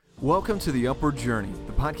Welcome to The Upward Journey,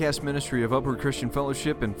 the podcast ministry of Upward Christian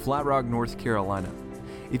Fellowship in Flat Rock, North Carolina.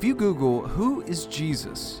 If you Google, who is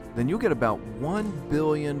Jesus, then you'll get about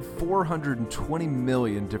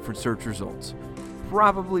 1,420,000,000 different search results.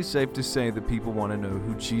 Probably safe to say that people want to know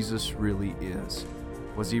who Jesus really is.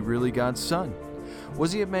 Was he really God's son?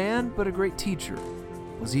 Was he a man but a great teacher?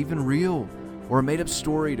 Was he even real, or a made-up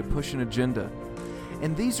story to push an agenda?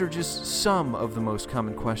 And these are just some of the most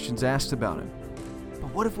common questions asked about him.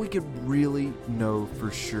 But what if we could really know for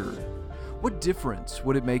sure? What difference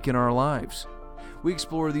would it make in our lives? We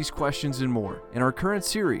explore these questions and more in our current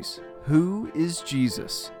series, Who is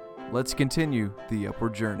Jesus? Let's continue the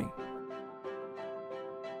upward journey.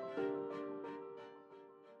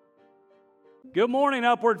 Good morning,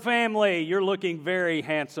 Upward family. You're looking very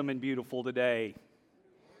handsome and beautiful today.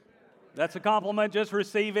 That's a compliment. Just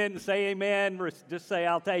receive it and say amen. Just say,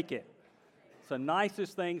 I'll take it. It's the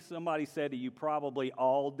nicest thing somebody said to you probably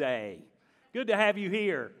all day. Good to have you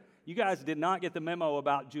here. You guys did not get the memo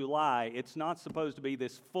about July. It's not supposed to be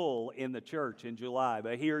this full in the church in July,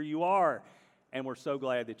 but here you are, and we're so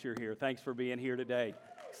glad that you're here. Thanks for being here today.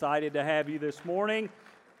 Excited to have you this morning.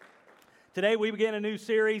 Today we begin a new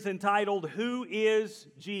series entitled, Who is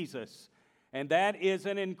Jesus? And that is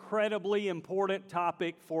an incredibly important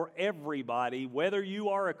topic for everybody, whether you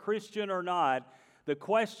are a Christian or not. The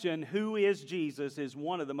question, who is Jesus, is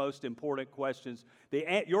one of the most important questions.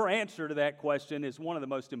 Your answer to that question is one of the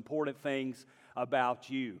most important things about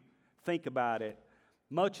you. Think about it.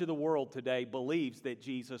 Much of the world today believes that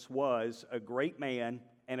Jesus was a great man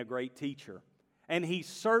and a great teacher. And he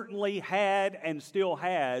certainly had and still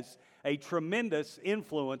has a tremendous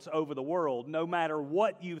influence over the world, no matter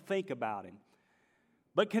what you think about him.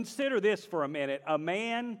 But consider this for a minute. A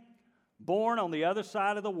man born on the other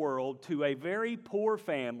side of the world to a very poor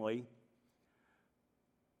family.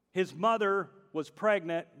 His mother was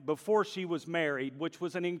pregnant before she was married, which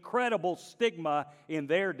was an incredible stigma in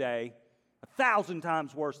their day, 1,000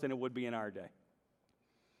 times worse than it would be in our day.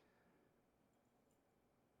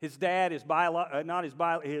 His dad, his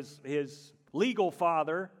legal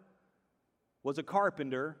father was a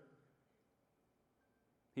carpenter.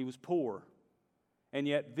 He was poor. And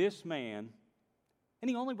yet this man, and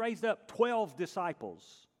he only raised up 12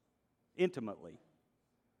 disciples intimately.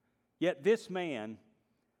 Yet this man,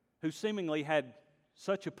 who seemingly had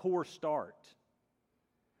such a poor start.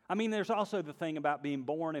 I mean, there's also the thing about being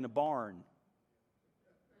born in a barn.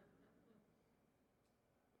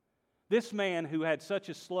 This man who had such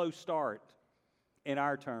a slow start in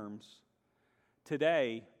our terms,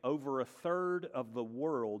 today, over a third of the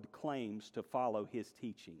world claims to follow his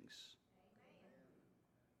teachings.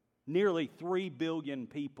 Nearly 3 billion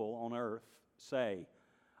people on earth say,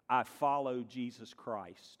 I follow Jesus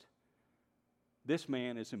Christ. This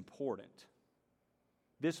man is important.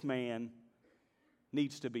 This man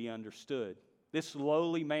needs to be understood. This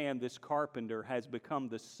lowly man, this carpenter, has become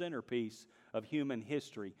the centerpiece of human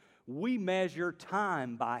history. We measure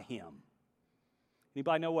time by him.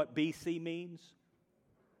 Anybody know what BC means?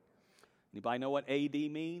 Anybody know what AD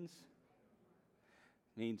means?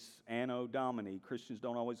 It means Anno Domini. Christians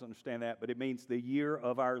don't always understand that, but it means the year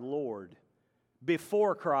of our Lord.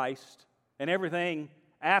 Before Christ, and everything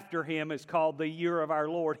after him is called the year of our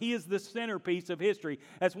Lord. He is the centerpiece of history.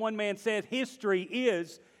 As one man said, history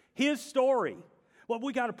is his story. Well,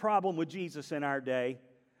 we got a problem with Jesus in our day.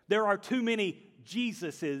 There are too many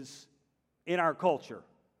Jesuses in our culture.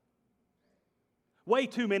 Way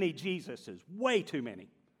too many Jesuses. Way too many.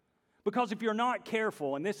 Because if you're not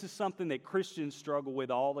careful, and this is something that Christians struggle with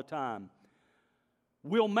all the time,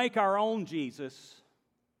 we'll make our own Jesus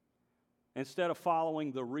instead of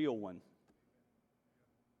following the real one.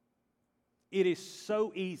 It is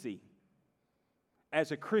so easy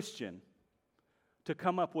as a Christian to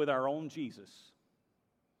come up with our own Jesus.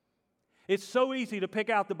 It's so easy to pick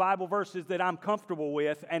out the Bible verses that I'm comfortable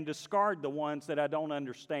with and discard the ones that I don't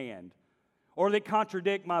understand or that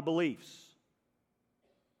contradict my beliefs.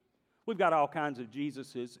 We've got all kinds of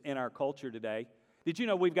Jesuses in our culture today. Did you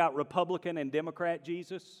know we've got Republican and Democrat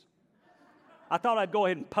Jesus? I thought I'd go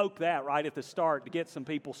ahead and poke that right at the start to get some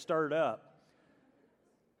people stirred up.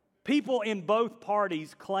 People in both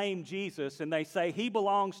parties claim Jesus, and they say he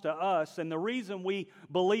belongs to us, and the reason we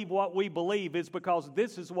believe what we believe is because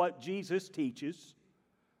this is what Jesus teaches.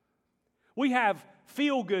 We have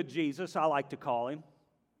feel-good Jesus, I like to call him.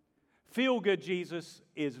 Feel-good Jesus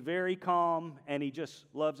is very calm, and he just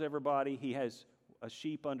loves everybody. He has a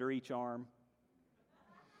sheep under each arm.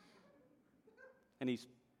 And he's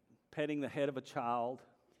petting the head of a child.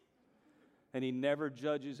 And he never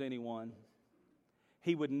judges anyone.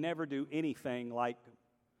 He would never do anything like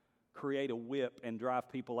create a whip and drive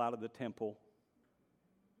people out of the temple.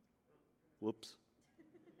 Whoops.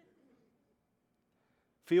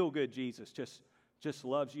 Feel good Jesus just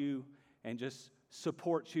loves you and just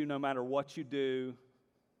supports you no matter what you do.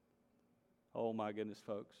 Oh my goodness,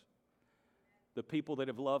 folks. The people that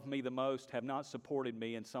have loved me the most have not supported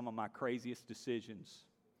me in some of my craziest decisions.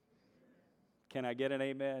 Can I get an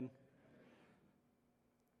amen?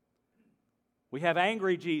 We have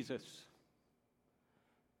angry Jesus.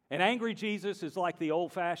 And angry Jesus is like the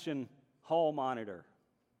old-fashioned hall monitor.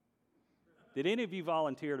 Did any of you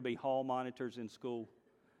volunteer to be hall monitors in school?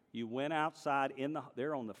 You went outside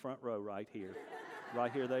they're on the front row right here.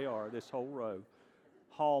 Right here they are, this whole row.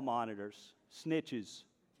 Hall monitors, snitches,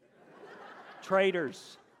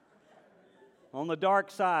 traitors, on the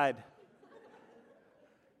dark side.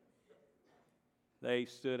 They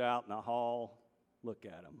stood out in the hall. Look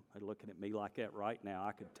at them. They're looking at me like that right now.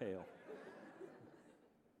 I could tell.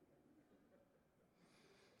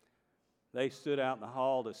 They stood out in the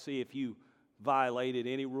hall to see if you violated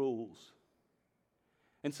any rules.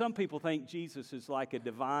 And some people think Jesus is like a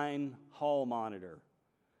divine hall monitor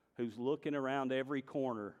who's looking around every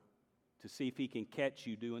corner to see if he can catch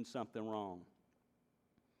you doing something wrong.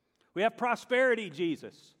 We have prosperity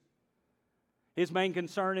Jesus. His main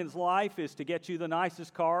concern in his life is to get you the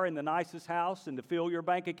nicest car and the nicest house and to fill your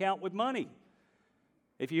bank account with money.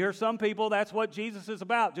 If you hear some people, that's what Jesus is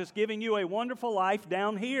about, just giving you a wonderful life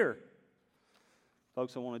down here.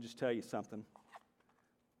 Folks, I want to just tell you something.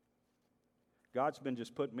 God's been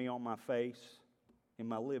just putting me on my face in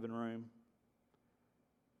my living room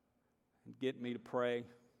and getting me to pray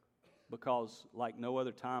because like no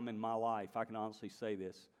other time in my life, I can honestly say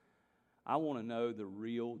this, I want to know the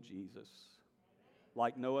real Jesus.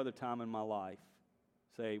 Like no other time in my life.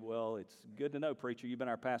 Say, well, it's good to know, preacher. You've been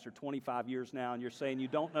our pastor 25 years now, and you're saying you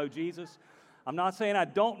don't know Jesus. I'm not saying I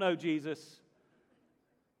don't know Jesus,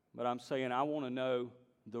 but I'm saying I want to know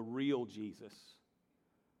the real Jesus.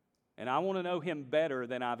 And I want to know him better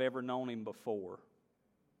than I've ever known him before.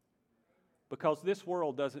 Because this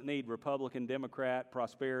world doesn't need Republican, Democrat,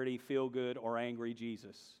 prosperity, feel-good, or angry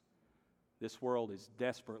Jesus. This world is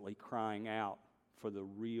desperately crying out for the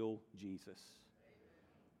real Jesus.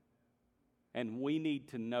 And we need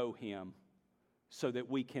to know him so that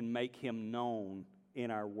we can make him known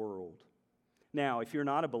in our world. Now, if you're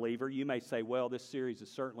not a believer, you may say, well, this series is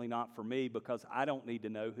certainly not for me because I don't need to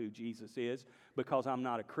know who Jesus is because I'm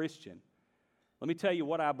not a Christian. Let me tell you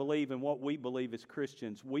what I believe and what we believe as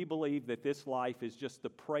Christians. We believe that this life is just the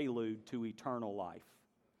prelude to eternal life.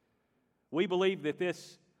 We believe that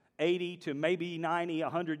this 80 to maybe 90,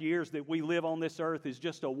 100 years that we live on this earth is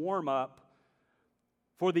just a warm-up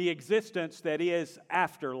for the existence that is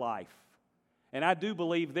after life. And I do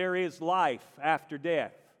believe there is life after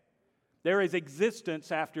death. There is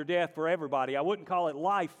existence after death for everybody. I wouldn't call it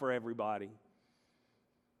life for everybody.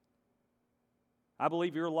 I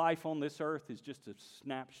believe your life on this earth is just a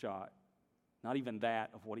snapshot, not even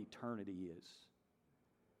that, of what eternity is.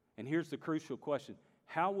 And here's the crucial question.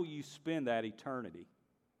 How will you spend that eternity?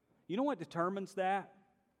 You know what determines that?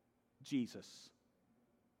 Jesus.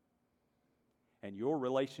 And your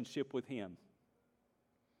relationship with him.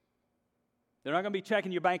 They're not going to be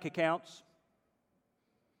checking your bank accounts.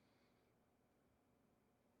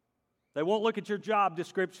 They won't look at your job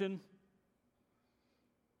description.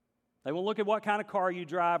 They won't look at what kind of car you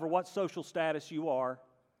drive or what social status you are.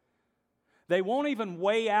 They won't even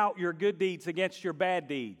weigh out your good deeds against your bad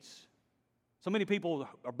deeds. So many people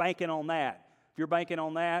are banking on that. If you're banking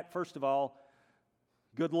on that, first of all,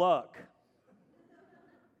 good luck.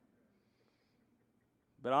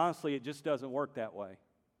 But honestly, it just doesn't work that way.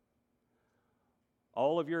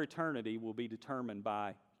 All of your eternity will be determined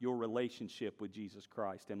by your relationship with Jesus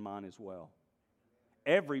Christ, and mine as well.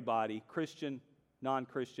 Everybody, Christian,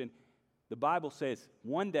 non-Christian, the Bible says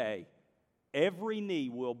one day every knee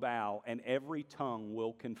will bow and every tongue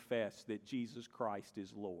will confess that Jesus Christ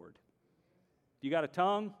is Lord. You got a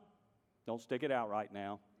tongue? Don't stick it out right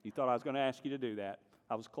now. You thought I was going to ask you to do that.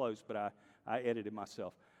 I was close, but I edited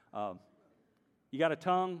myself. You got a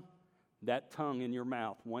tongue? That tongue in your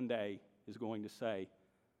mouth one day is going to say,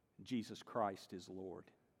 Jesus Christ is Lord.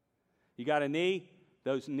 You got a knee?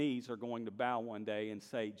 Those knees are going to bow one day and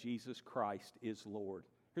say, Jesus Christ is Lord.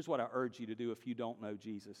 Here's what I urge you to do if you don't know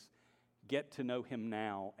Jesus. Get to know him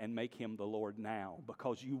now and make him the Lord now,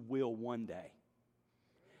 because you will one day.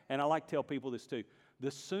 And I like to tell people this too.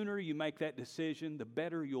 The sooner you make that decision, the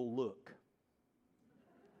better you'll look.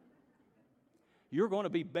 You're going to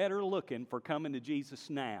be better looking for coming to Jesus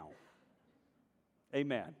now.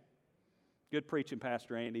 Amen. Good preaching,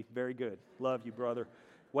 Pastor Andy. Very good. Love you, brother.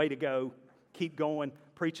 Way to go. Keep going.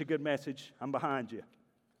 preach a good message, I'm behind you.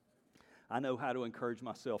 I know how to encourage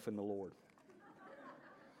myself in the Lord.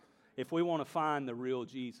 If we want to find the real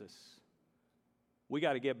Jesus, we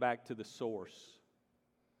got to get back to the source.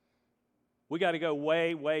 We got to go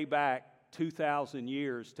way, way back 2,000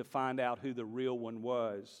 years to find out who the real one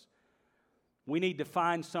was. We need to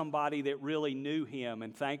find somebody that really knew him,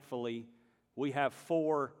 and thankfully, we have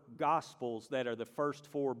 4 Gospels that are the first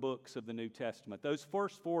 4 books of the New Testament. Those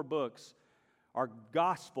first 4 books are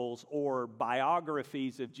Gospels or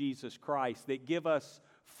biographies of Jesus Christ that give us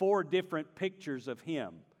 4 different pictures of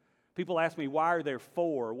him. People ask me, why are there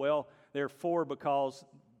 4? Well, there are 4 because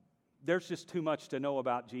there's just too much to know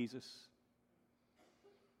about Jesus.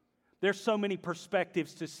 There's so many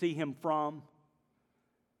perspectives to see him from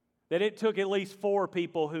that it took at least 4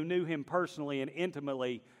 people who knew him personally and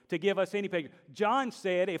intimately to give us any picture. John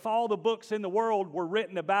said if all the books in the world were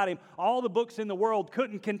written about him, all the books in the world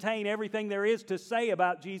couldn't contain everything there is to say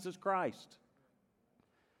about Jesus Christ.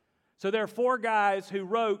 So there are 4 guys who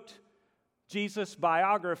wrote Jesus'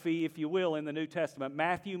 biography, if you will, in the New Testament: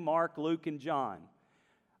 Matthew, Mark, Luke, and John.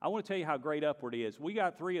 I want to tell you how great Upward is. We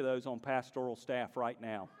got 3 of those on pastoral staff right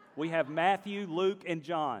now. We have Matthew, Luke, and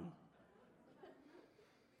John.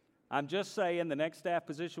 I'm just saying, the next staff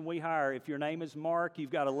position we hire, if your name is Mark, you've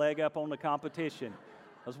got a leg up on the competition.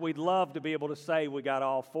 Because we'd love to be able to say we got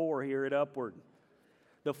all 4 here at Upward.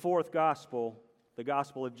 The 4th gospel, the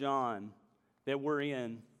Gospel of John, that we're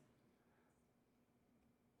in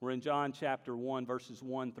John chapter 1, verses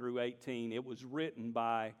 1 through 18. It was written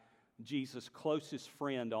by Jesus' closest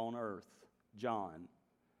friend on earth, John.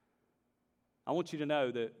 I want you to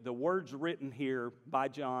know that the words written here by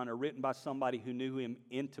John are written by somebody who knew him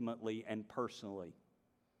intimately and personally.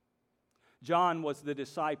 John was the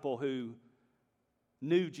disciple who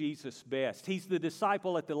knew Jesus best. He's the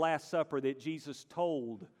disciple at the Last Supper that Jesus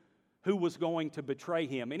told who was going to betray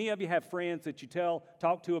him. Any of you have friends that you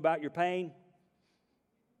talk to about your pain?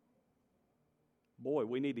 Boy,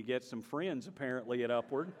 we need to get some friends apparently at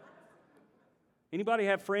Upward. Anybody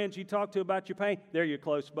have friends you talk to about your pain? They're your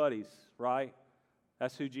close buddies, right?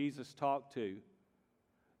 That's who Jesus talked to.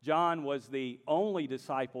 John was the only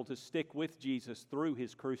disciple to stick with Jesus through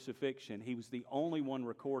his crucifixion. He was the only one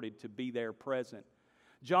recorded to be there present.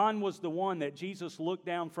 John was the one that Jesus looked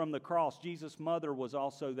down from the cross. Jesus' mother was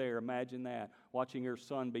also there. Imagine that, watching her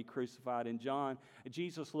son be crucified. And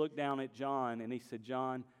Jesus looked down at John and he said,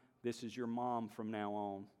 "John, this is your mom from now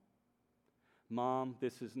on. Mom,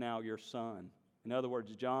 this is now your son." In other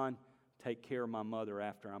words, John, take care of my mother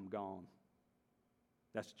after I'm gone.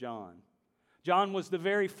 That's John. John was the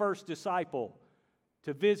very first disciple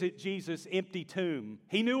to visit Jesus' empty tomb.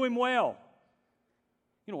 He knew him well.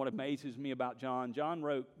 You know what amazes me about John? John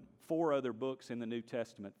wrote 4 other books in the New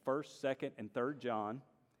Testament, 1st, 2nd, and 3rd John.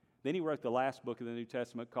 Then he wrote the last book of the New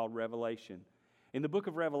Testament called Revelation. In the book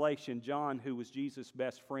of Revelation, John, who was Jesus'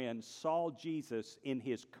 best friend, saw Jesus in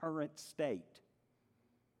his current state.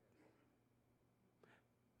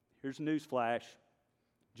 Here's a news flash.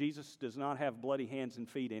 Jesus does not have bloody hands and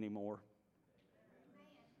feet anymore.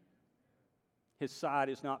 His side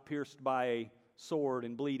is not pierced by a sword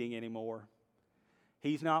and bleeding anymore.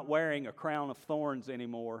 He's not wearing a crown of thorns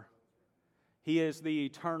anymore. He is the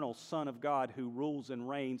eternal Son of God who rules and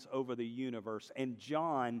reigns over the universe. And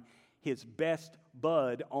John, his best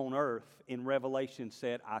bud on earth in Revelation,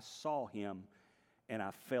 said, "I saw him and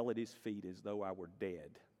I fell at his feet as though I were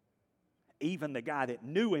dead." Even the guy that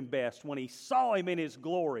knew him best, when he saw him in his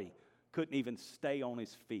glory, couldn't even stay on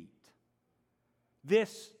his feet.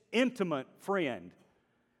 This intimate friend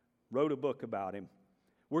wrote a book about him.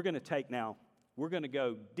 We're going to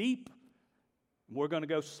go deep, we're going to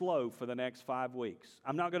go slow for the next 5 weeks.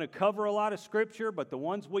 I'm not going to cover a lot of scripture, but the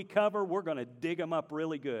ones we cover, we're going to dig them up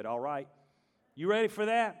really good, all right? You ready for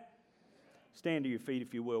that? Stand to your feet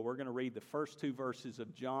if you will. We're going to read the first 2 verses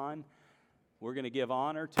of John. We're going to give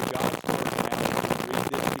honor to God's word and read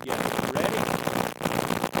this together. You ready?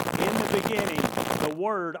 In the beginning, the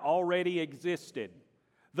Word already existed.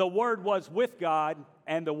 The Word was with God,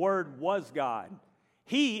 and the Word was God.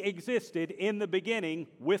 He existed in the beginning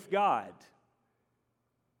with God.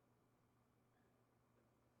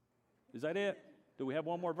 Is that it? Do we have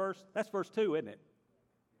one more verse? That's verse 2, isn't it?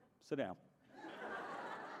 Sit down.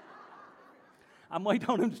 I'm waiting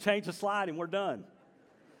on him to change the slide, and we're done.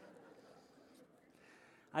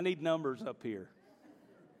 I need numbers up here.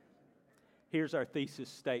 Here's our thesis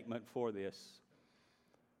statement for this.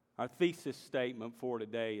 Our thesis statement for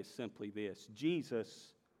today is simply this.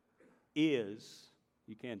 Jesus is,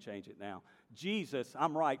 you can change it now. Jesus,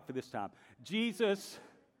 I'm right for this time. Jesus,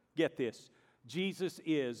 get this. Jesus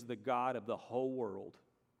is the God of the whole world,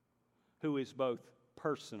 who is both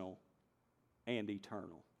personal and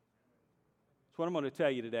eternal. That's what I'm going to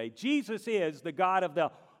tell you today. Jesus is the God of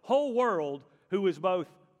the whole world who is both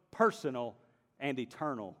personal and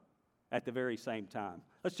eternal at the very same time.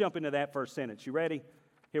 Let's jump into that first sentence. You ready?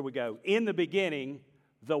 Here we go. In the beginning,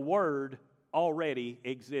 the Word already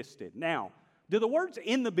existed. Now, do the words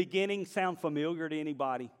 "in the beginning" sound familiar to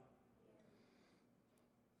anybody?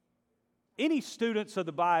 Any students of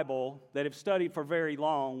the Bible that have studied for very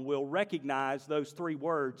long will recognize those three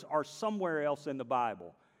words are somewhere else in the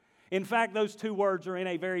Bible. In fact, those two words are in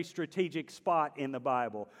a very strategic spot in the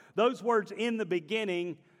Bible. Those words "in the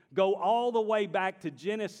beginning" go all the way back to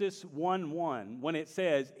Genesis 1:1 when it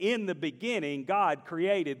says, "In the beginning, God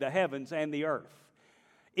created the heavens and the earth."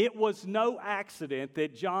 It was no accident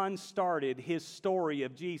that John started his story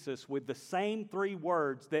of Jesus with the same three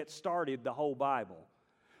words that started the whole Bible.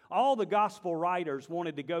 All the gospel writers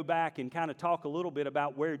wanted to go back and kind of talk a little bit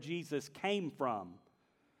about where Jesus came from.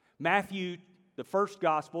 Matthew, the first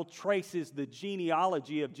gospel, traces the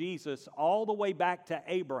genealogy of Jesus all the way back to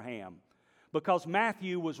Abraham, because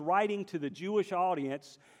Matthew was writing to the Jewish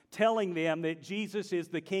audience telling them that Jesus is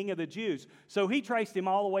the King of the Jews. So he traced him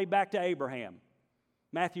all the way back to Abraham.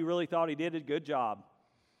 Matthew really thought he did a good job.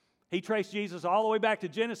 He traced Jesus all the way back to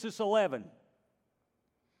Genesis 11.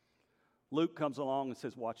 Luke comes along and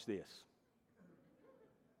says, "Watch this."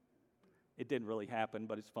 It didn't really happen,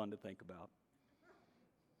 but it's fun to think about.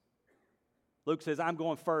 Luke says, "I'm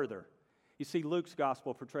going further." You see, Luke's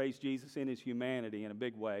gospel portrays Jesus in his humanity in a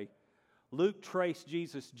big way. Luke traced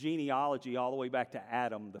Jesus' genealogy all the way back to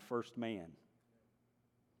Adam, the first man.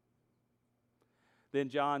 Then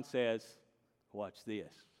John says, "Watch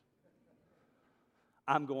this.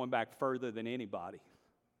 I'm going back further than anybody."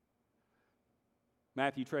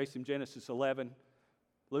 Matthew traced him Genesis 11.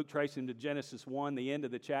 Luke traced him to Genesis 1, the end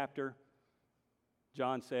of the chapter.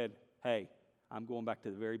 John said, "Hey, I'm going back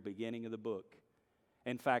to the very beginning of the book.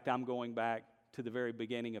 In fact, I'm going back to the very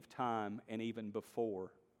beginning of time and even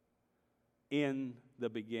before. In the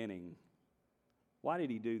beginning." Why did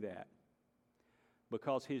he do that?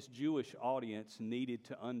 Because his Jewish audience needed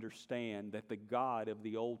to understand that the God of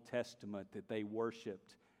the Old Testament that they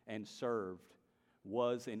worshiped and served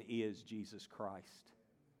was and is Jesus Christ.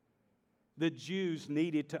 The Jews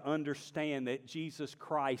needed to understand that Jesus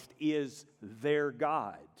Christ is their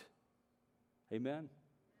God. Amen?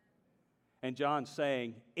 And John's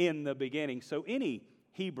saying, "in the beginning." So any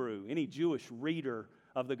Hebrew, any Jewish reader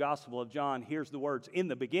of the Gospel of John hears the words "in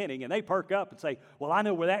the beginning" and they perk up and say, "Well, I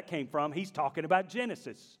know where that came from. He's talking about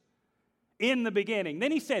Genesis." In the beginning.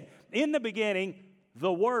 Then he said, "In the beginning,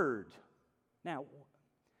 the Word." Now,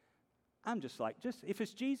 I'm just like, if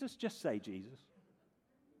it's Jesus, just say Jesus.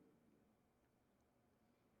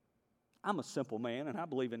 I'm a simple man, and I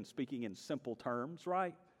believe in speaking in simple terms,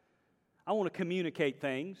 right? I want to communicate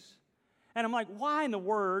things. And I'm like, why in the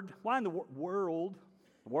world?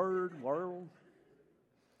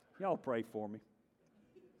 Y'all pray for me.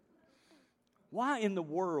 Why in the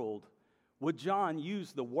world would John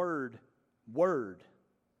use the word "word"?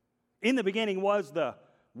 In the beginning was the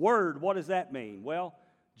Word. What does that mean? Well,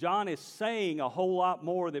 John is saying a whole lot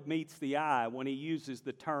more that meets the eye when he uses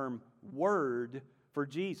the term "word" for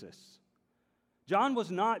Jesus. John was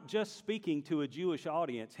not just speaking to a Jewish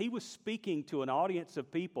audience. He was speaking to an audience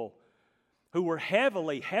of people who were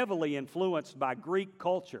heavily, heavily influenced by Greek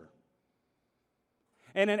culture.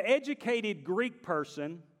 And an educated Greek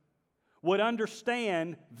person would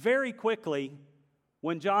understand very quickly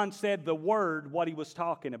when John said the word what he was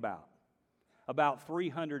talking about. About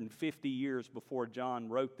 350 years before John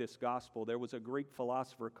wrote this gospel, there was a Greek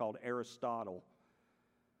philosopher called Aristotle.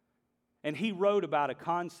 And he wrote about a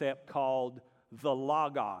concept called the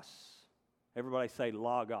Logos. Everybody say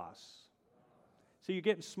Logos. So you're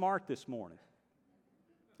getting smart this morning.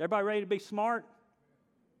 Everybody ready to be smart?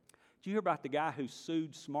 Did you hear about the guy who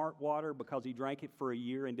sued Smart Water because he drank it for a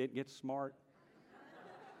year and didn't get smart?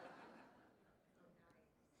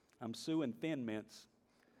 I'm suing Thin Mints.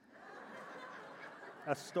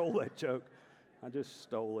 I stole that joke. I just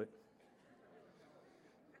stole it.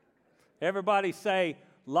 Everybody say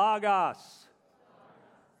Logos.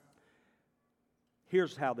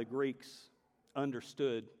 Here's how the Greeks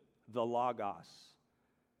understood the Logos.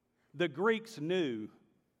 The Greeks knew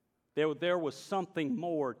there was something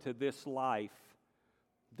more to this life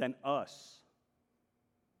than us.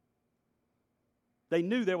 They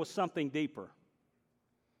knew there was something deeper.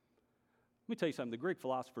 Let me tell you something. The Greek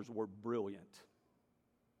philosophers were brilliant.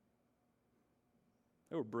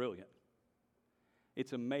 They were brilliant.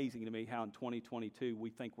 It's amazing to me how in 2022 we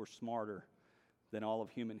think we're smarter than all of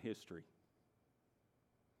human history.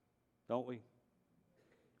 Don't we?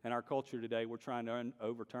 In our culture today, we're trying to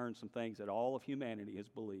overturn some things that all of humanity has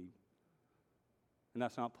believed. And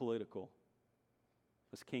that's not political.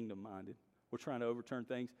 That's kingdom-minded. We're trying to overturn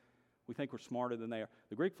things. We think we're smarter than they are.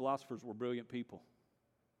 The Greek philosophers were brilliant people.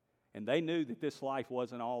 And they knew that this life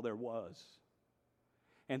wasn't all there was.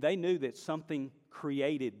 And they knew that something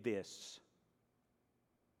created this.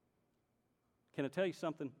 Can I tell you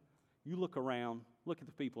something? You look around, look at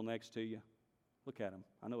the people next to you. Look at them.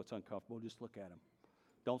 I know it's uncomfortable, just look at them.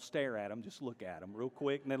 Don't stare at them, just look at them real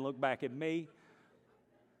quick and then look back at me.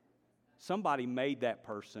 Somebody made that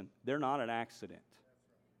person. They're not an accident.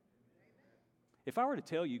 If I were to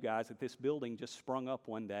tell you guys that this building just sprung up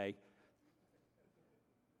one day,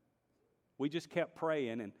 we just kept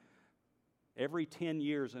praying, and every 10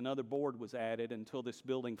 years another board was added until this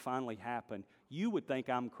building finally happened, you would think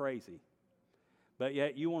I'm crazy. But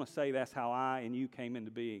yet you want to say that's how I and you came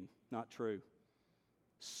into being. Not true.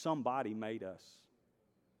 Somebody made us.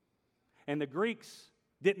 And the Greeks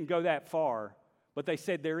didn't go that far, but they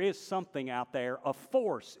said there is something out there, a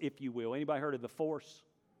force, if you will. Anybody heard of the force?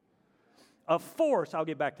 A force, I'll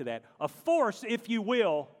get back to that. A force, if you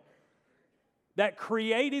will, that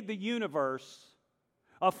created the universe,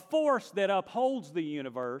 a force that upholds the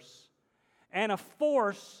universe, and a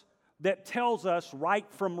force that tells us right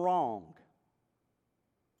from wrong.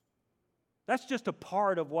 That's just a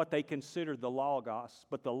part of what they considered the Logos,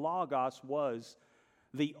 but the Logos was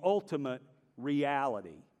the ultimate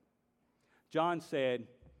reality. John said,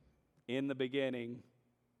 in the beginning,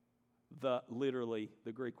 literally,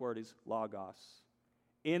 the Greek word is Logos.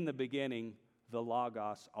 In the beginning, the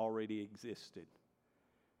Logos already existed.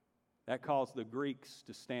 That caused the Greeks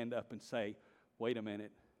to stand up and say, wait a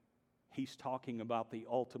minute, he's talking about the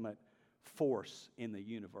ultimate force in the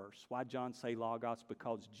universe. Why John say Logos?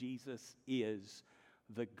 Because Jesus is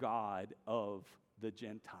the God of the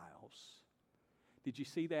Gentiles. Did you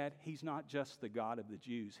see that? He's not just the God of the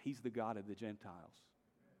Jews. He's the God of the Gentiles.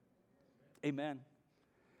 Amen.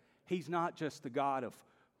 He's not just the God of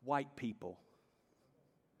white people.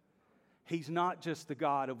 He's not just the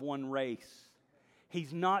God of one race.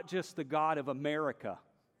 He's not just the God of America.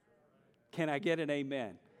 Can I get an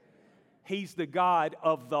amen? He's the God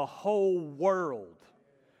of the whole world.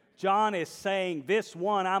 John is saying this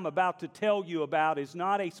one I'm about to tell you about is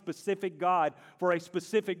not a specific God for a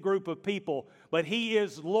specific group of people, but He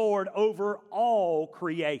is Lord over all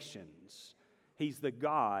creations. He's the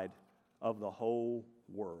God of the whole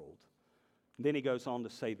world. Then he goes on to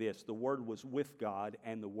say this, the Word was with God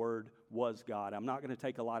and the Word was God. I'm not going to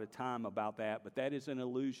take a lot of time about that, but that is an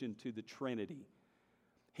allusion to the Trinity.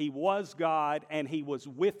 He was God and He was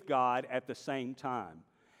with God at the same time.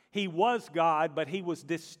 He was God, but He was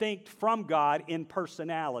distinct from God in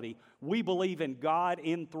personality. We believe in God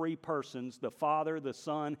in three persons, the Father, the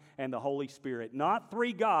Son, and the Holy Spirit. Not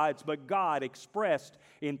three gods, but God expressed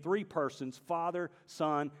in three persons, Father,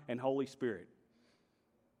 Son, and Holy Spirit.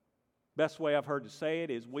 Best way I've heard to say it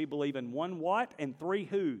is we believe in one what and three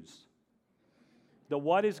whos. The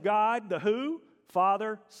what is God, the who,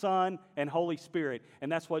 Father, Son, and Holy Spirit.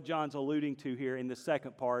 And that's what John's alluding to here in the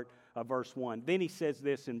second part of verse 1. Then he says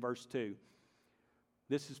this in verse 2.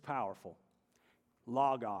 This is powerful.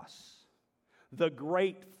 Logos, the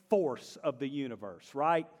great force of the universe,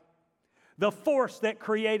 right? The force that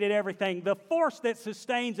created everything, the force that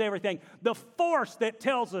sustains everything, the force that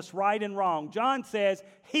tells us right and wrong. John says,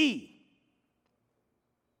 He.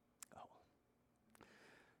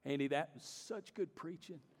 Andy, that was such good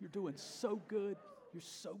preaching. You're doing so good. You're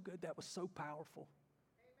so good. That was so powerful.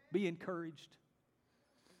 Be encouraged.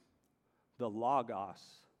 The Logos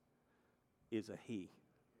is a He.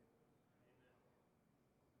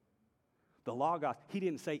 The Logos, He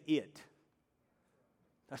didn't say it.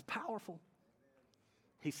 That's powerful.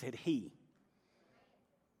 He said He.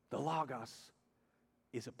 The Logos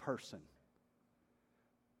is a person.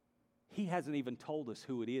 He hasn't even told us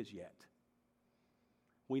who it is yet.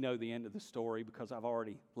 We know the end of the story because I've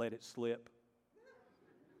already let it slip.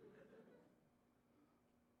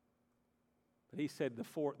 But He said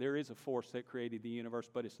there is a force that created the universe,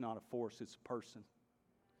 but it's not a force, it's a person.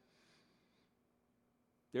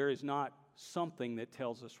 There is not something that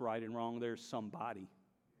tells us right and wrong, there's somebody.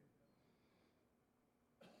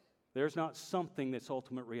 There's not something that's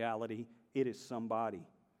ultimate reality, it is somebody,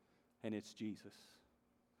 and it's Jesus.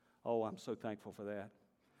 Oh, I'm so thankful for that.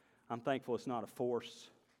 I'm thankful it's not a force.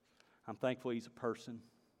 I'm thankful He's a person.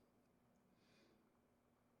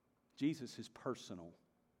 Jesus is personal.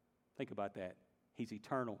 Think about that. He's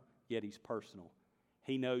eternal, yet He's personal.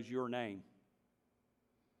 He knows your name.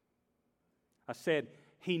 I said,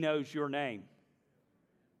 He knows your name.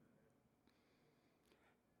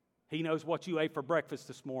 He knows what you ate for breakfast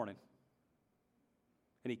this morning,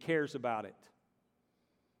 and He cares about it.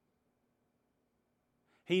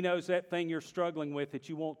 He knows that thing you're struggling with that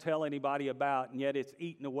you won't tell anybody about, and yet it's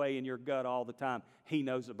eating away in your gut all the time. He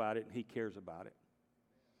knows about it, and He cares about it.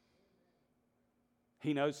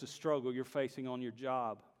 He knows the struggle you're facing on your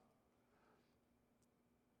job.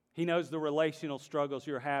 He knows the relational struggles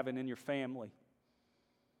you're having in your family.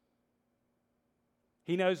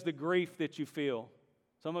 He knows the grief that you feel.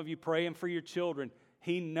 Some of you praying for your children.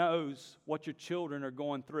 He knows what your children are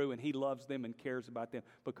going through, and He loves them and cares about them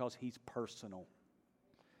because He's personal.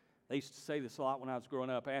 They used to say this a lot when I was growing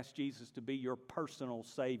up. Ask Jesus to be your personal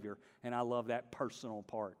Savior, and I love that personal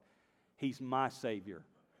part. He's my Savior.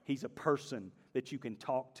 He's a person that you can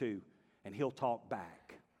talk to, and He'll talk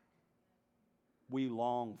back. We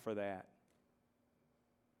long for that.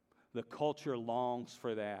 The culture longs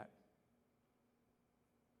for that.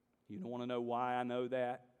 You don't want to know why I know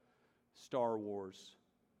that? Star Wars.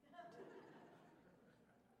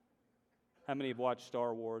 How many have watched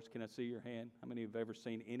Star Wars? Can I see your hand? How many have ever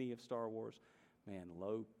seen any of Star Wars? Man,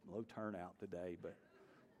 low turnout today, but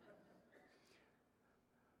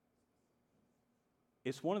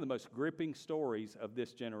it's one of the most gripping stories of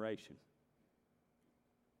this generation.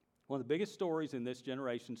 One of the biggest stories in this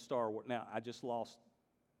generation, Star Wars. Now, I just lost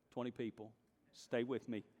 20 people. Stay with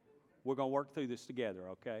me. We're going to work through this together,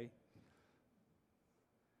 okay?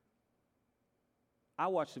 I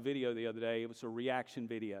watched a video the other day. It was a reaction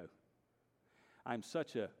video. I'm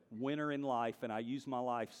such a winner in life, and I use my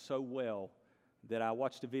life so well that I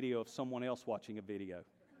watched a video of someone else watching a video.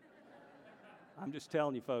 I'm just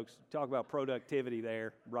telling you, folks, talk about productivity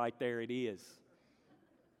there. Right there it is.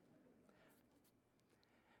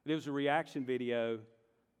 It was a reaction video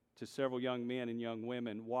to several young men and young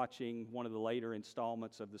women watching one of the later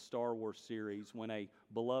installments of the Star Wars series when a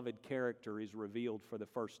beloved character is revealed for the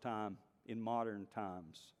first time in modern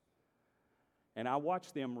times. And I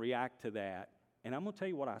watched them react to that. And I'm going to tell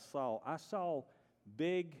you what I saw. I saw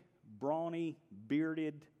big, brawny,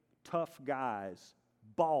 bearded, tough guys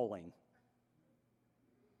bawling.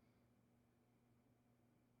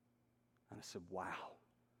 And I said, wow,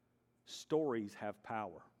 stories have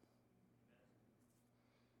power.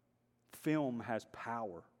 Film has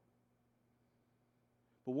power.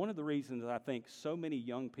 But one of the reasons I think so many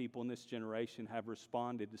young people in this generation have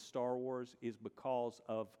responded to Star Wars is because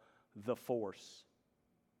of the Force.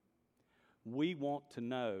 We want to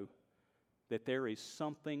know that there is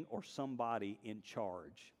something or somebody in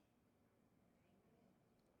charge.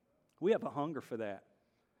 We have a hunger for that.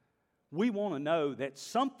 We want to know that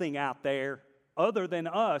something out there other than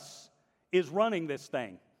us is running this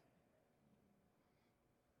thing.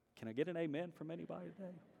 Can I get an amen from anybody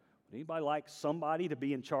today? Would anybody like somebody to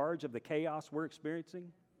be in charge of the chaos we're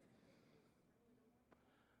experiencing?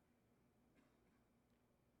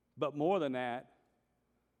 But more than that,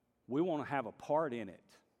 we want to have a part in it.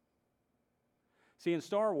 See, in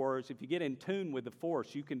Star Wars, if you get in tune with the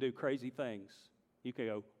Force, you can do crazy things. You can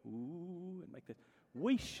go, ooh, and make this.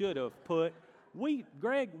 We should have put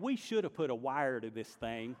a wire to this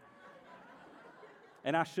thing,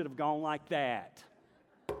 and I should have gone like that.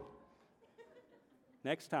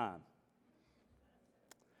 Next time.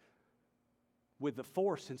 With the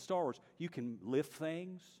Force in Star Wars, you can lift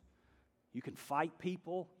things, you can fight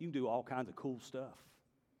people, you can do all kinds of cool stuff.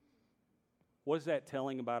 What is that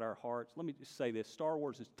telling about our hearts? Let me just say this. Star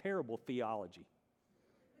Wars is terrible theology.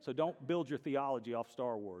 So don't build your theology off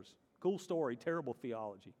Star Wars. Cool story, terrible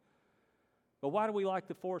theology. But why do we like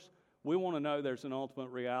the Force? We want to know there's an ultimate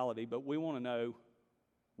reality, but we want to know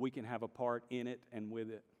we can have a part in it and with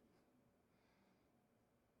it.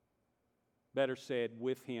 Better said,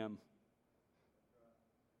 with Him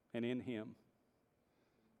and in Him.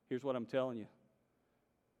 Here's what I'm telling you.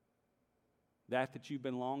 That you've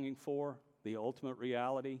been longing for, the ultimate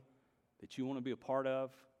reality that you want to be a part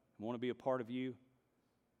of, want to be a part of you,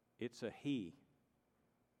 it's a He.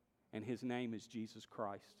 And His name is Jesus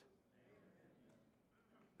Christ.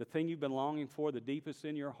 The thing you've been longing for, the deepest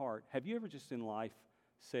in your heart. Have you ever just in life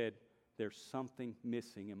said, there's something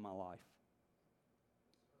missing in my life?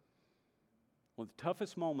 One of the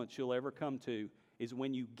toughest moments you'll ever come to is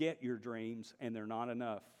when you get your dreams and they're not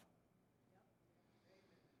enough.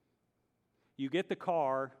 You get the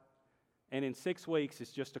car, and in 6 weeks,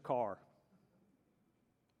 it's just a car.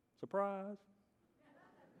 Surprise.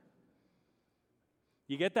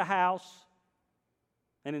 You get the house,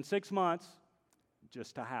 and in 6 months,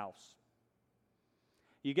 just a house.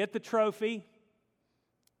 You get the trophy,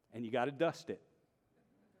 and you got to dust it.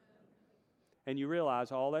 And you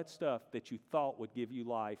realize all that stuff that you thought would give you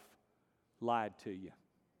life lied to you.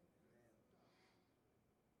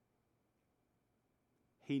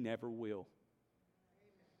 He never will.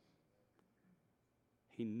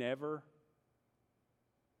 He never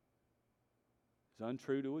is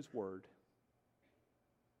untrue to His word.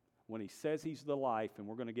 When He says He's the life, and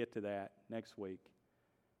we're going to get to that next week,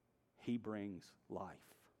 He brings life.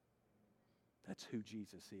 That's who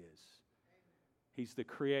Jesus is. He's the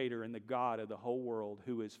creator and the God of the whole world,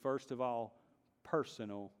 who is, first of all,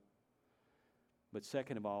 personal, but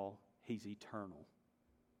second of all, He's eternal.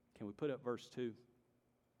 Can we put up verse 2?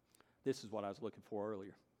 This is what I was looking for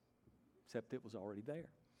earlier, except it was already there.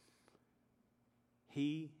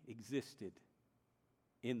 He existed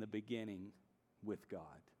in the beginning with God.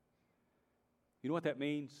 You know what that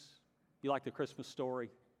means? You like the Christmas story?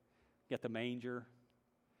 You got the manger,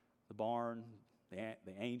 the barn, the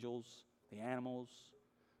angels, the animals,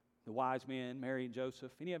 the wise men, Mary and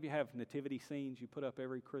Joseph. Any of you have nativity scenes you put up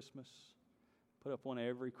every Christmas? Put up one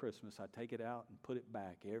every Christmas. I take it out and put it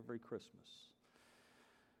back every Christmas.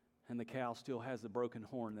 And the cow still has the broken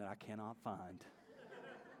horn that I cannot find.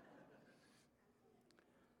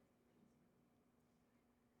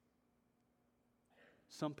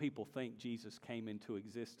 Some people think Jesus came into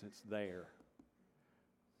existence there.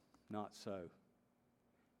 Not so.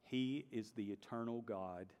 He is the eternal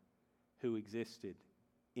God who existed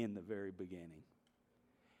in the very beginning.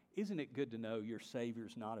 Isn't it good to know your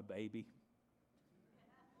Savior's not a baby?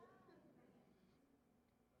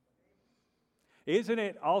 Isn't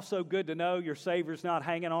it also good to know your Savior's not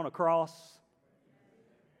hanging on a cross?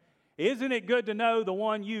 Isn't it good to know the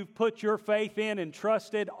one you've put your faith in and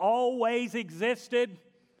trusted always existed?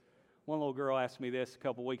 One little girl asked me this a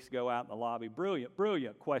couple weeks ago out in the lobby.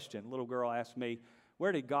 Brilliant question. Little girl asked me,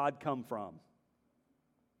 where did God come from?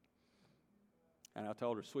 And I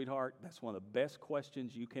told her, sweetheart, that's one of the best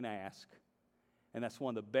questions you can ask. And that's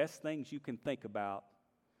one of the best things you can think about.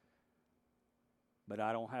 But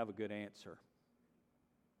I don't have a good answer.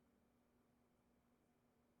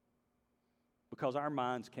 Because our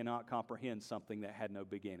minds cannot comprehend something that had no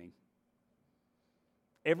beginning.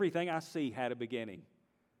 Everything I see had a beginning.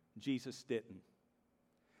 Jesus didn't.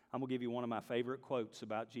 I'm going to give you one of my favorite quotes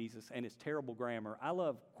about Jesus, and it's terrible grammar. I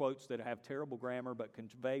love quotes that have terrible grammar but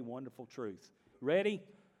convey wonderful truth. Ready?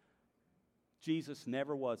 Jesus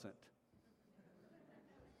never wasn't.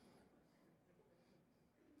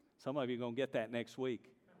 Some of you are going to get that next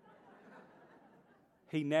week.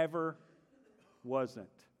 He never wasn't.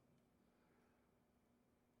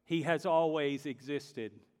 He has always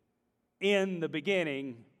existed in the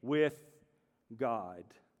beginning with God.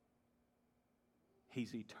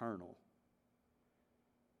 He's eternal.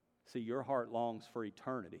 See, your heart longs for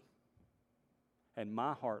eternity, and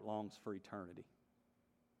my heart longs for eternity.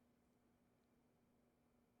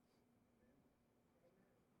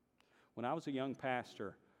 When I was a young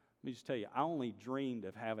pastor, let me just tell you, I only dreamed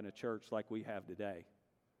of having a church like we have today.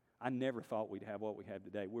 I never thought we'd have what we have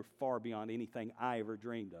today. We're far beyond anything I ever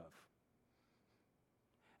dreamed of.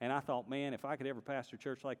 And I thought, man, if I could ever pastor a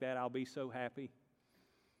church like that, I'll be so happy.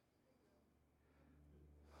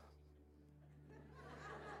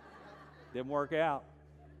 Didn't work out.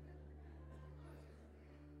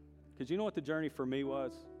 Because you know what the journey for me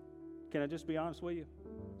was? Can I just be honest with you?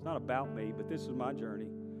 It's not about me, but this is my journey.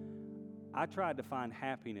 I tried to find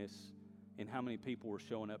happiness in how many people were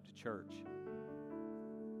showing up to church.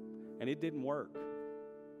 And it didn't work.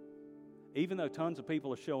 Even though tons of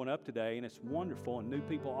people are showing up today, and it's wonderful, and new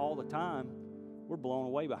people all the time, we're blown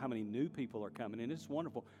away by how many new people are coming, and it's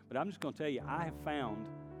wonderful. But I'm just going to tell you, I have found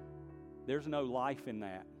there's no life in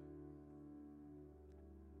that.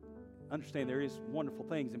 Understand there is wonderful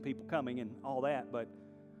things and people coming and all that, but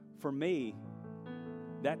for me,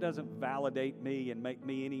 that doesn't validate me and make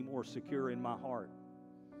me any more secure in my heart.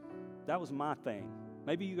 That was my thing.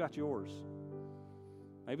 Maybe you got yours.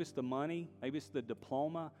 Maybe it's the money. Maybe it's the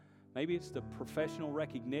diploma. Maybe it's the professional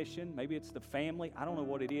recognition. Maybe it's the family. I don't know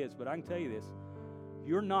what it is, but I can tell you this.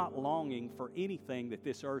 You're not longing for anything that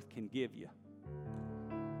this earth can give you.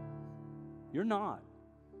 You're not.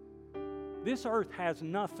 This earth has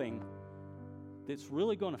nothing that's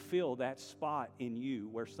really going to fill that spot in you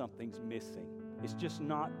where something's missing. It's just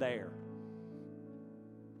not there.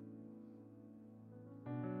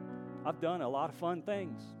 I've done a lot of fun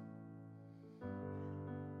things,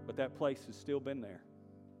 but that place has still been there.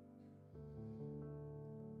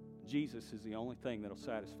 Jesus is the only thing that'll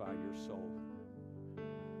satisfy your soul.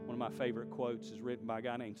 One of my favorite quotes is written by a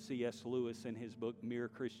guy named C.S. Lewis in his book, Mere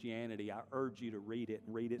Christianity. I urge you to read it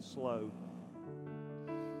and read it slow.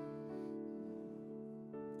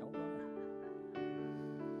 All right.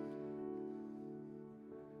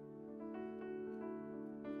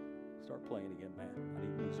 Start playing again, Matt. I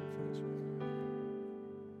need music for this one.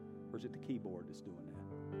 Or is it the keyboard that's doing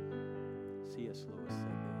that? C.S. Lewis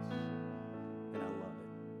said this, and I love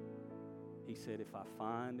it. He said, if I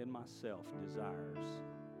find in myself desires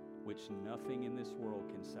which nothing in this world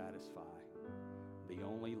can satisfy, the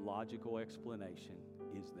only logical explanation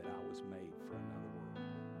is that I was made for another world.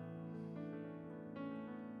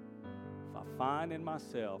 If I find in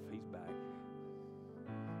myself, he's back,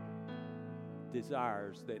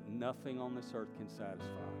 desires that nothing on this earth can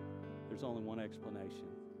satisfy, there's only one explanation.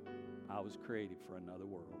 I was created for another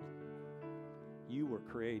world. You were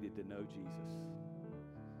created to know Jesus.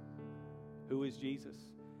 Who is Jesus?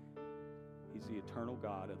 He's the eternal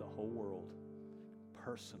God of the whole world,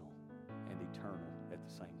 personal and eternal at the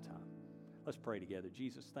same time. Let's pray together.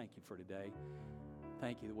 Jesus, thank you for today.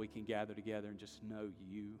 Thank you that we can gather together and just know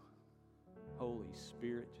you. Holy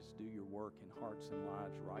Spirit, just do your work in hearts and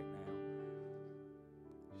lives right now.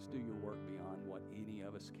 Just do your work beyond what any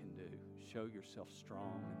of us can do. Show yourself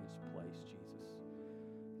strong in this place, Jesus.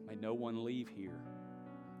 May no one leave here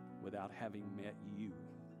without having met you.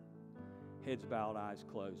 Heads bowed, eyes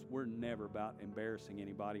closed. We're never about embarrassing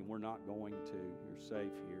anybody, and we're not going to. You're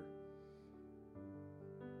safe here.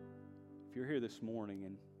 If you're here this morning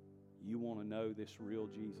and you want to know this real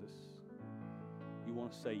Jesus, you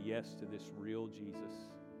want to say yes to this real Jesus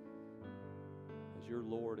as your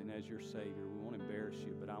Lord and as your Savior, we won't embarrass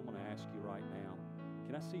you, but I want to ask you right now,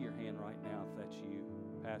 can I see your hand right now if that's you?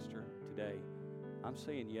 Pastor, today, I'm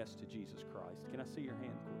saying yes to Jesus Christ. Can I see your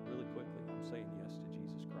hand really quickly? I'm saying yes to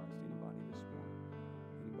Jesus Christ. Anybody this morning?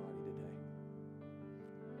 Anybody today?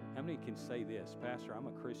 How many can say this? Pastor, I'm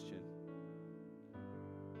a Christian.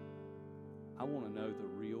 I want to know the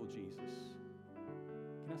real Jesus.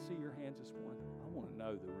 Can I see your hands this morning? I want to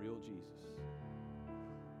know the real Jesus.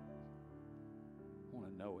 I want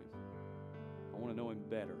to know him. I want to know him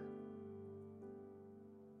better.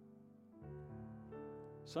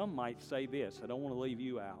 Some might say this. I don't want to leave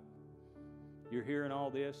you out. You're hearing all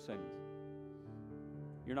this and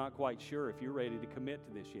you're not quite sure if you're ready to commit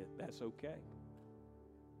to this yet. That's okay.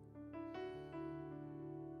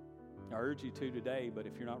 I urge you to today, but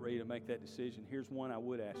if you're not ready to make that decision, here's one I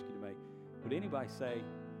would ask you to make. Would anybody say,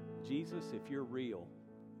 Jesus, if you're real,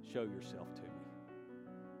 show yourself to me?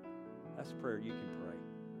 That's a prayer you can pray.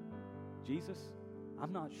 Jesus,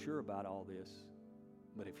 I'm not sure about all this,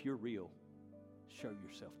 but if you're real, show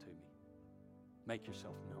yourself to me. Make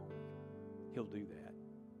yourself known. He'll do that.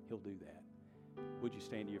 He'll do that. Would you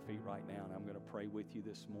stand to your feet right now, and I'm going to pray with you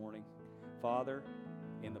this morning. Father,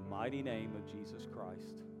 in the mighty name of Jesus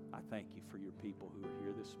Christ, I thank you for your people who are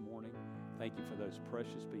here this morning. Thank you for those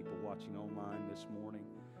precious people watching online this morning.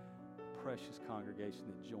 Precious congregation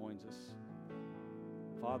that joins us.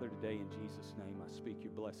 Father, today in Jesus' name, I speak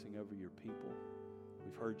your blessing over your people.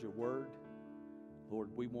 We've heard your word. Lord,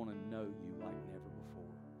 we want to know you like never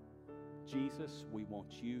before. Jesus, we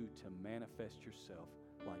want you to manifest yourself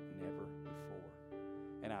like never before.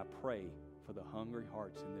 And I pray for the hungry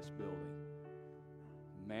hearts in this building.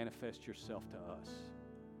 Manifest yourself to us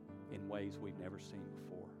in ways we've never seen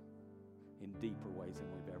before, in deeper ways than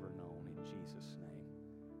we've ever known. In Jesus'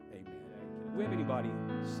 name, amen. Do we have anybody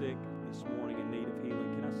sick this morning in need of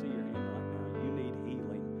healing? Can I see your hand right now? You need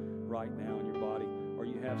healing right now in your body, or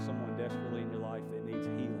you have someone desperately in your life that needs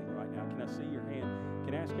healing right now. Can I see your hand?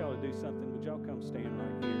 Can I ask y'all to do something? Would y'all come stand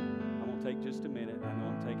right here? I'm going to take just a minute. I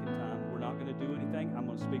know I'm taking time. We're not going to do anything. I'm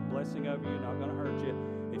going to speak blessing over you, not going to hurt you.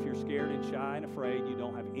 If you're scared and shy and afraid, you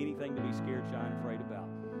don't have anything to be scared, shy, and afraid about.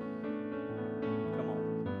 Come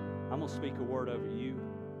on. I'm going to speak a word over you,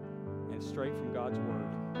 and it's straight from God's word.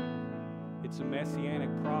 It's a messianic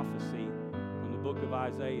prophecy from the book of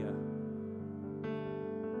Isaiah.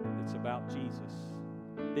 It's about Jesus.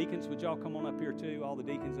 Deacons, would y'all come on up here too? All the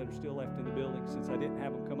deacons that are still left in the building. Since I didn't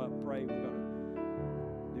have them come up and pray, we're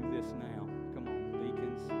going to do this now. Come on,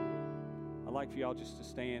 deacons. I'd like for y'all just to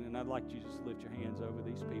stand, and I'd like you to just lift your hands over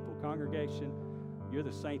these people. Congregation, you're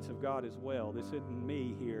the saints of God as well. This isn't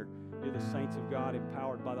me here. You're the saints of God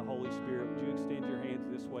empowered by the Holy Spirit. Would you extend your hands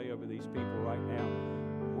this way over these people right now?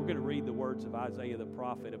 We're going to read the words of Isaiah the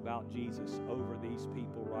prophet about Jesus over these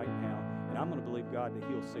people right now. And I'm going to believe God to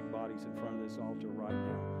heal sick bodies in front of this altar right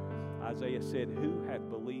now. Isaiah said, "Who hath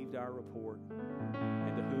believed our report?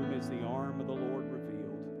 And to whom is the arm of the Lord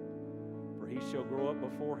revealed? For he shall grow up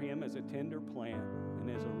before him as a tender plant, and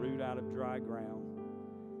as a root out of dry ground.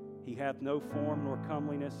 He hath no form nor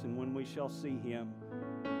comeliness, and when we shall see him,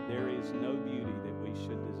 there is no beauty that we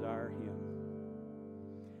should desire him.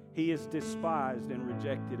 He is despised and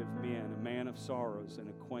rejected of men, a man of sorrows and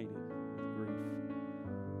acquainted with grief.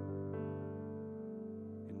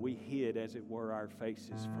 And we hid, as it were, our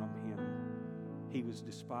faces from him. He was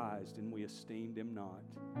despised, and we esteemed him not.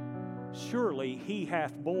 Surely he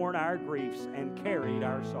hath borne our griefs and carried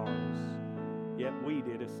our sorrows. Yet we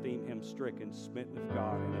did esteem him stricken, smitten of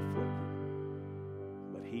God, and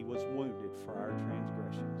afflicted. But he was wounded for our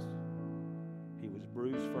transgressions. He was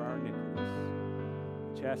bruised for our iniquities.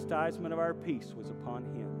 The chastisement of our peace was upon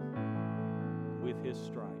him. With his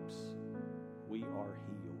stripes we are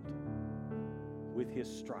healed. With his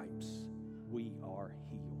stripes we are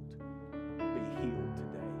healed. Be healed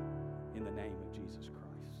today in the name of Jesus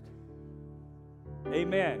Christ.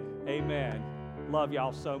 Amen. Amen. Love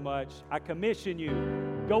y'all so much. I commission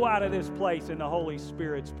you, go out of this place in the Holy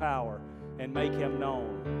Spirit's power and make him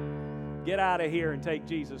known. Get out of here and take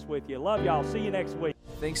Jesus with you. Love y'all. See you next week.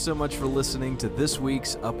 Thanks so much for listening to this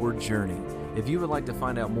week's Upward Journey. If you would like to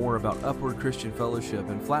find out more about Upward Christian Fellowship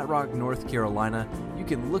in Flat Rock, North Carolina, you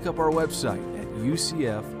can look up our website at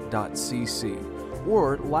ucf.cc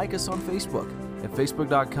or like us on Facebook at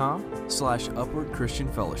facebook.com/Upward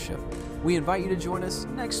Christian Fellowship. We invite you to join us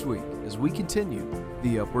next week as we continue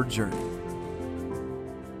the Upward Journey.